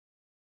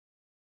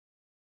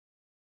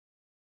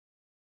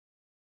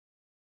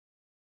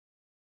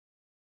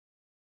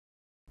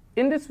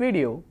In this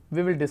video,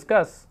 we will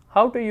discuss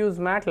how to use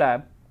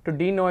MATLAB to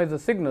denoise a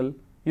signal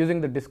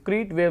using the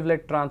discrete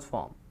wavelet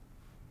transform.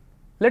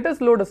 Let us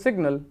load a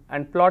signal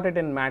and plot it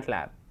in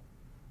MATLAB.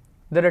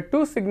 There are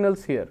two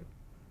signals here.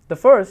 The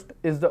first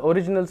is the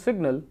original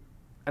signal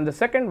and the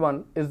second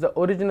one is the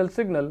original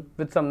signal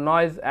with some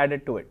noise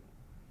added to it.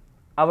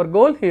 Our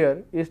goal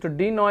here is to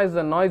denoise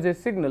the noisy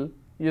signal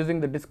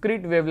using the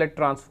discrete wavelet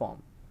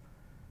transform.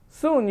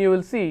 Soon you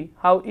will see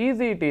how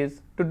easy it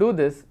is to do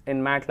this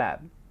in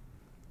MATLAB.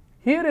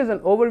 Here is an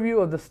overview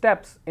of the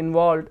steps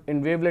involved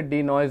in wavelet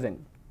denoising.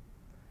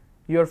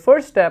 Your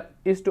first step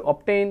is to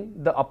obtain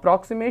the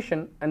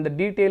approximation and the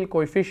detail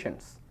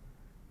coefficients.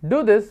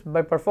 Do this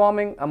by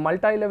performing a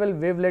multilevel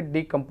wavelet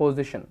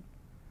decomposition.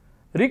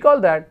 Recall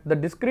that the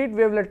discrete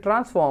wavelet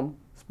transform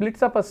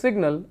splits up a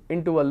signal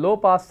into a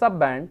low-pass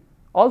subband,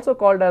 also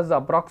called as the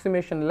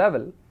approximation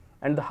level,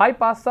 and the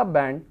high-pass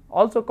subband,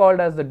 also called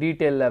as the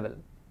detail level.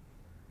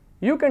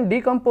 You can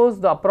decompose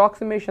the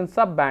approximation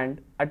subband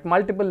at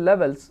multiple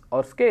levels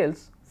or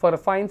scales for a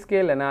fine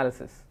scale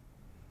analysis.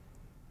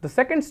 The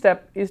second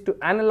step is to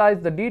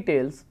analyze the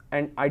details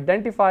and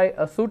identify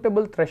a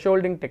suitable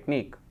thresholding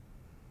technique.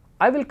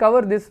 I will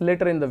cover this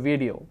later in the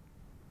video.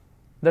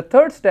 The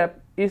third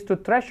step is to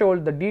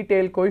threshold the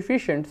detail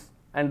coefficients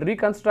and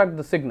reconstruct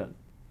the signal.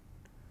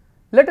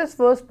 Let us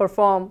first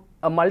perform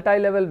a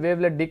multilevel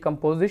wavelet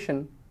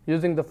decomposition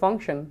using the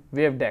function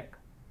wavedec.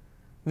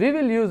 We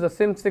will use a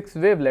Sim6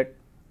 wavelet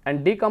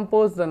and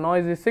decompose the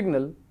noisy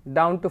signal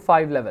down to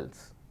 5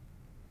 levels.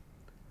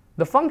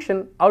 The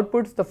function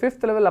outputs the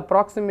 5th level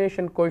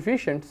approximation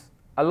coefficients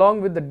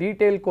along with the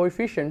detail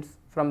coefficients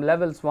from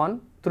levels 1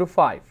 through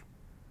 5.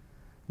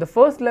 The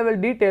first level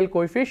detail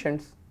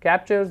coefficients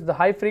captures the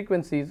high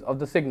frequencies of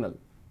the signal.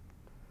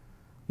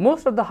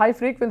 Most of the high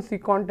frequency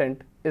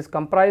content is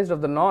comprised of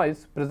the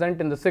noise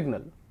present in the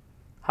signal.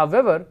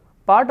 However,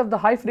 part of the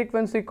high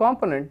frequency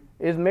component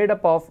is made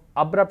up of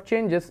abrupt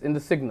changes in the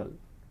signal.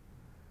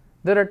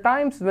 There are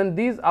times when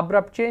these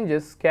abrupt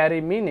changes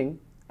carry meaning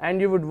and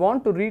you would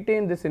want to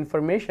retain this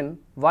information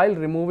while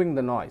removing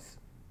the noise.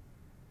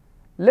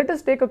 Let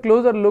us take a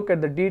closer look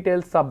at the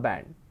detail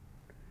subband.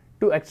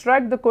 To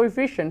extract the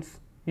coefficients,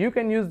 you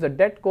can use the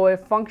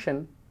det_coef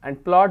function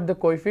and plot the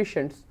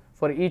coefficients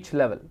for each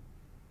level.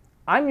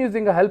 I am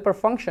using a helper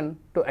function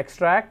to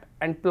extract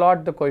and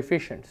plot the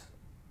coefficients.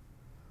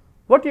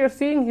 What you are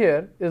seeing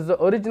here is the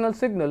original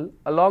signal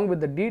along with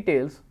the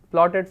details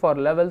plotted for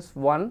levels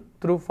 1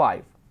 through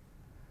 5.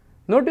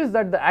 Notice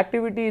that the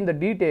activity in the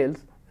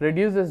details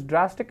reduces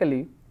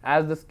drastically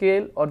as the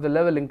scale or the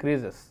level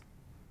increases.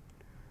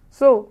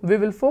 So we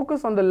will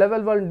focus on the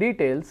level 1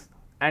 details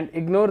and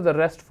ignore the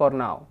rest for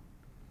now.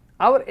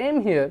 Our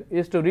aim here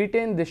is to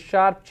retain these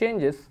sharp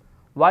changes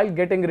while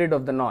getting rid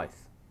of the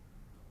noise.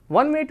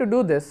 One way to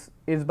do this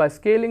is by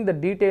scaling the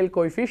detail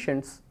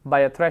coefficients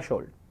by a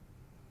threshold.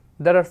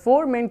 There are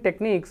 4 main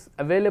techniques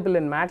available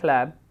in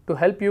MATLAB to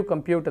help you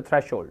compute a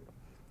threshold.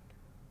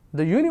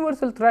 The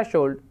universal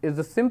threshold is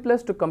the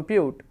simplest to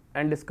compute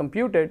and is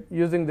computed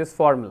using this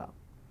formula.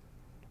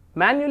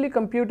 Manually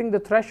computing the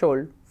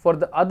threshold for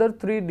the other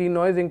 3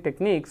 denoising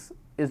techniques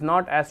is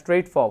not as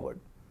straightforward.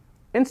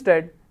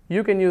 Instead,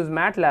 you can use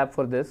MATLAB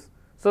for this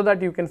so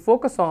that you can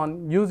focus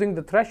on using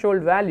the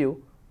threshold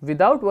value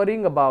without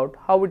worrying about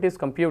how it is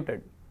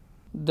computed.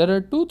 There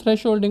are 2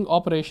 thresholding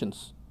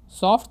operations,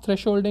 soft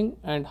thresholding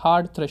and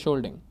hard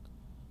thresholding.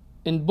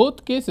 In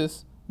both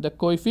cases, the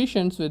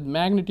coefficients with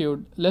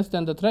magnitude less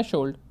than the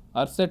threshold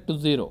are set to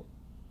 0.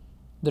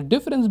 The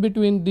difference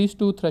between these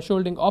 2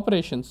 thresholding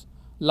operations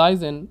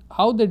lies in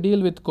how they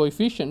deal with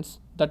coefficients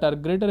that are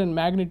greater in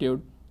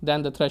magnitude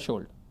than the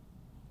threshold.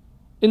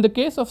 In the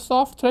case of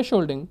soft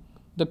thresholding,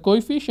 the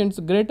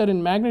coefficients greater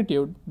in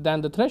magnitude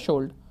than the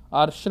threshold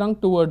are shrunk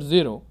towards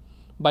 0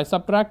 by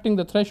subtracting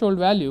the threshold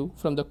value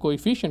from the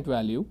coefficient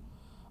value,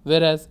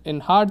 whereas in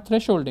hard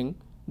thresholding,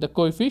 the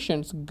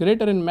coefficients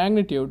greater in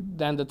magnitude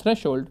than the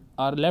threshold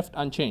are left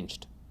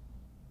unchanged.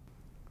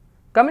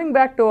 Coming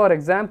back to our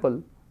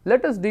example,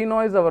 let us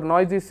denoise our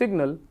noisy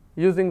signal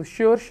using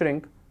shear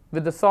shrink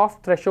with the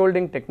soft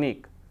thresholding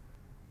technique.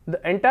 The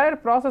entire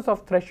process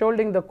of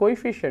thresholding the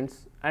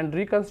coefficients and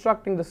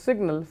reconstructing the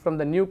signal from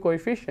the new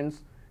coefficients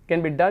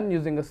can be done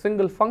using a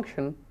single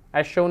function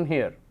as shown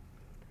here.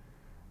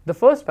 The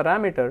first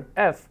parameter,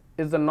 f,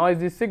 is the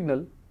noisy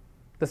signal.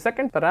 The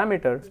second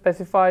parameter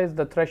specifies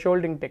the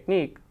thresholding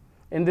technique,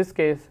 in this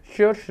case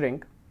shear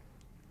shrink.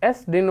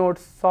 S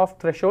denotes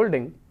soft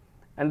thresholding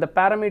and the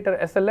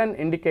parameter SLN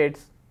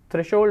indicates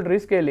threshold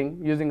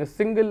rescaling using a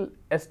single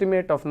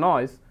estimate of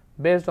noise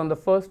based on the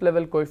first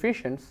level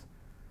coefficients.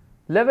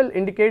 Level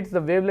indicates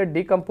the wavelet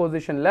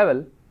decomposition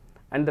level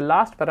and the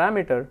last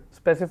parameter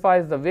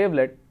specifies the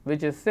wavelet,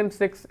 which is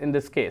Sim6 in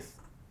this case.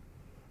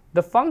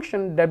 The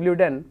function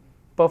wden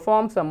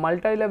performs a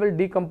multilevel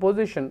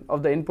decomposition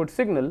of the input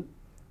signal,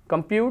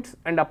 computes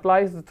and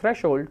applies the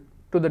threshold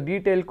to the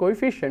detail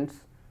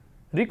coefficients,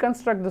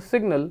 reconstructs the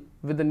signal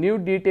with the new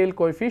detail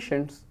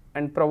coefficients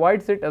and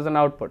provides it as an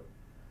output.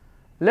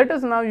 Let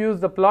us now use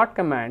the plot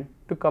command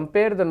to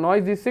compare the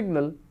noisy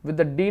signal with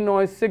the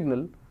denoised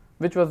signal,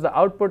 which was the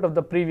output of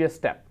the previous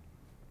step.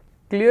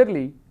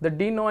 Clearly, the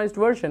denoised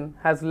version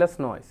has less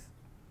noise.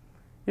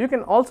 You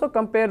can also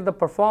compare the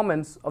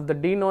performance of the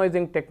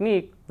denoising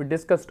technique we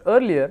discussed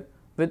earlier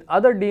with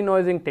other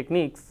denoising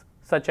techniques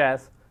such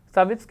as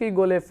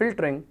Savitzky-Golay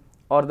filtering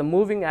or the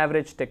moving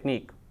average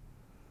technique.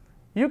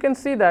 You can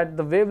see that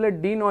the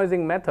wavelet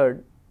denoising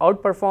method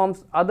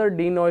outperforms other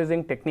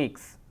denoising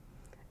techniques.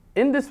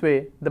 In this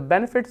way, the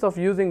benefits of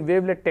using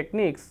wavelet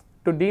techniques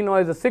to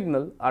denoise a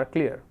signal are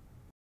clear.